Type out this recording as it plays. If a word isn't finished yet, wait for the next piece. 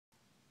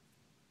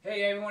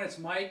Hey everyone, it's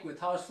Mike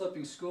with House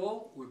Flipping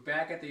School. We're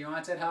back at the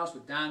onset house.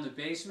 We're down in the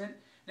basement.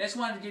 And I just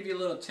wanted to give you a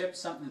little tip,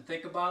 something to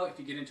think about if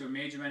you get into a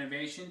major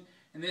renovation.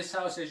 In this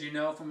house, as you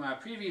know from our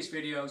previous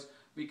videos,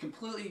 we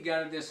completely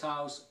gutted this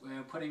house.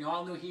 We're putting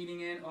all new heating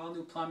in, all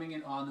new plumbing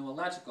in, all new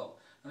electrical.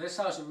 Now this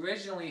house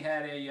originally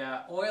had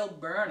a oil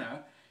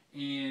burner,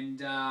 and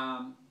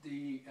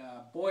the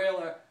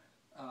boiler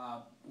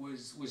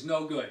was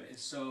no good.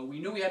 So we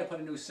knew we had to put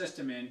a new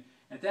system in.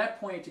 At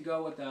that point, to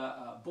go with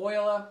a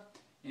boiler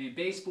and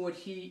baseboard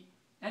heat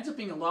ends up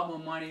being a lot more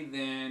money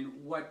than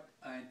what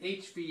an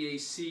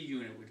HVAC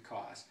unit would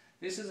cost.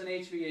 This is an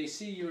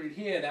HVAC unit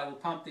here that will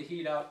pump the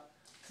heat up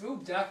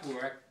through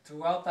ductwork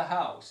throughout the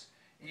house.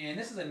 And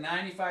this is a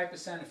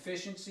 95%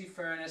 efficiency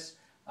furnace,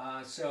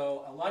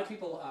 so a lot of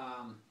people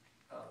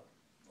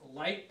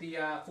like the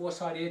forced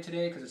hot air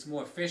today because it's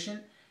more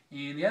efficient.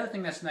 And the other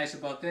thing that's nice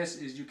about this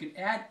is you can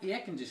add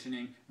air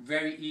conditioning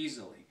very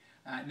easily.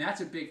 And that's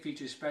a big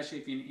feature, especially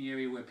if you're in an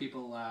area where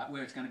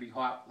where it's going to be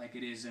hot like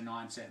it is in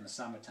onset in the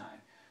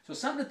summertime. So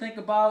something to think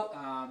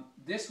about.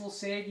 This will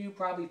save you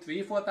probably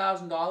 $3,000 or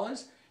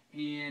 $4,000,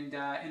 and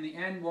in the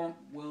end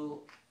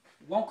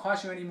won't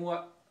cost you any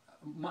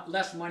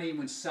less money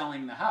when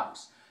selling the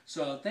house.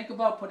 So think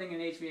about putting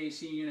an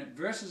HVAC unit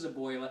versus a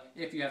boiler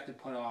if you have to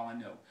put all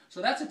anew. So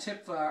that's a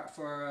tip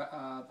for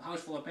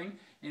house flipping.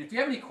 And if you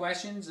have any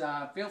questions,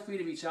 feel free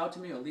to reach out to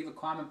me or leave a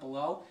comment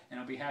below, and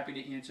I'll be happy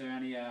to answer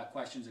any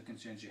questions or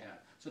concerns you have.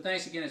 So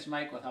thanks again. It's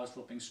Mike with House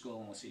Flipping School,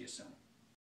 and we'll see you soon.